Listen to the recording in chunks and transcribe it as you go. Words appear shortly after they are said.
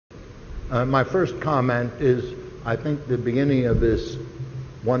My first comment is, I think the beginning of this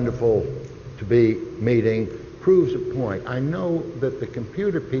wonderful to-be meeting proves a point. I know that the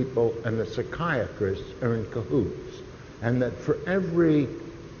computer people and the psychiatrists are in cahoots, and that for every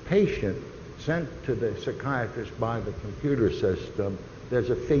patient sent to the psychiatrist by the computer system, there's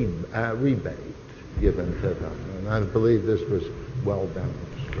a rebate given to them. And I believe this was well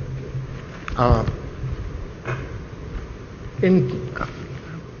demonstrated. In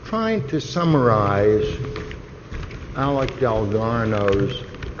trying to summarize Alec Dalgarno's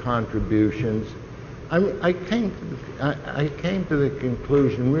contributions, I came to the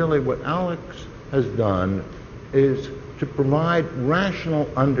conclusion, really what Alex has done is to provide rational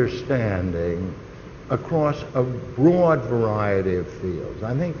understanding across a broad variety of fields.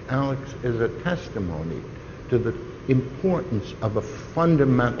 I think Alex is a testimony to the importance of a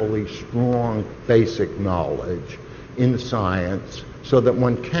fundamentally strong basic knowledge in science so that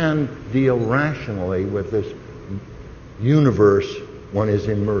one can deal rationally with this universe one is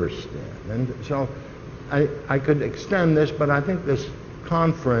immersed in. And so I could extend this, but I think this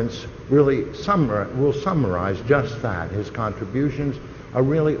conference really will summarize just that. His contributions are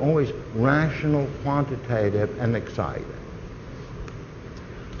really always rational, quantitative, and exciting.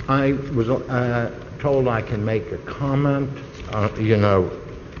 I was told I can make a comment,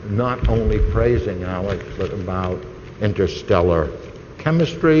 not only praising Alex, but about interstellar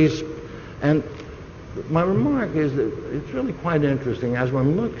chemistries. And my remark is that it's really quite interesting as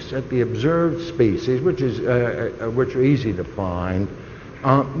one looks at the observed species, which are easy to find.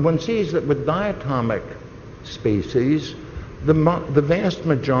 One sees that with diatomic species, the vast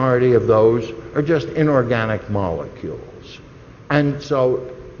majority of those are just inorganic molecules. And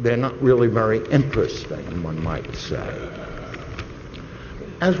so they're not really very interesting, one might say.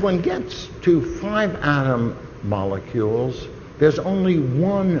 As one gets to 5-atom molecules, there's only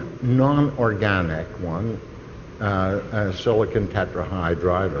one non-organic one, silicon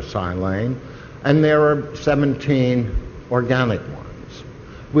tetrahydride or silane, and there are 17 organic ones.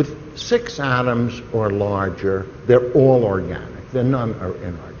 With 6 atoms or larger, they're all organic. None are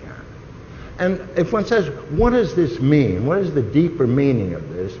inorganic. And if one says, what does this mean? What is the deeper meaning of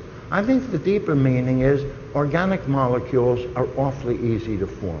this? I think the deeper meaning is organic molecules are awfully easy to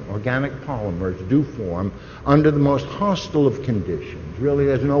form. Organic polymers do form under the most hostile of conditions. Really,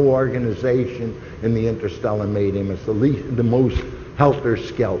 there's no organization in the interstellar medium. It's the most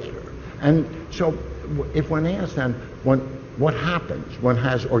helter-skelter. And so if one asks then, what happens? One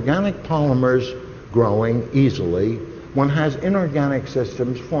has organic polymers growing easily. One has inorganic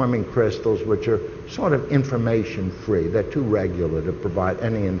systems forming crystals which are sort of information-free. They're too regular to provide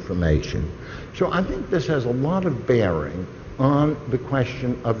any information. So I think this has a lot of bearing on the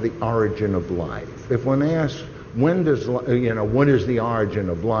question of the origin of life. If one asks, what is the origin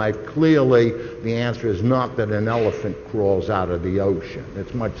of life? Clearly, the answer is not that an elephant crawls out of the ocean.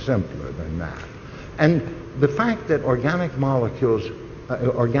 It's much simpler than that. And the fact that organic molecules,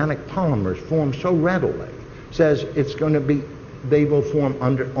 organic polymers form so readily says they will form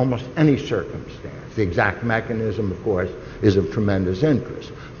under almost any circumstance. The exact mechanism, of course, is of tremendous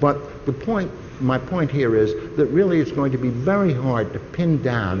interest. But my point here is that really it's going to be very hard to pin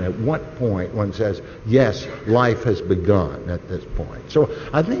down at what point one says, yes, life has begun at this point. So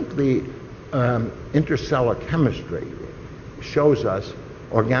I think the interstellar chemistry shows us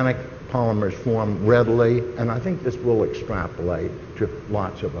organic polymers form readily, and I think this will extrapolate to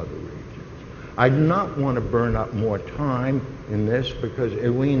lots of other regions. I do not want to burn up more time in this because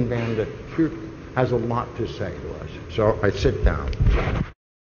Eween van der Kuik has a lot to say to us. So I sit down.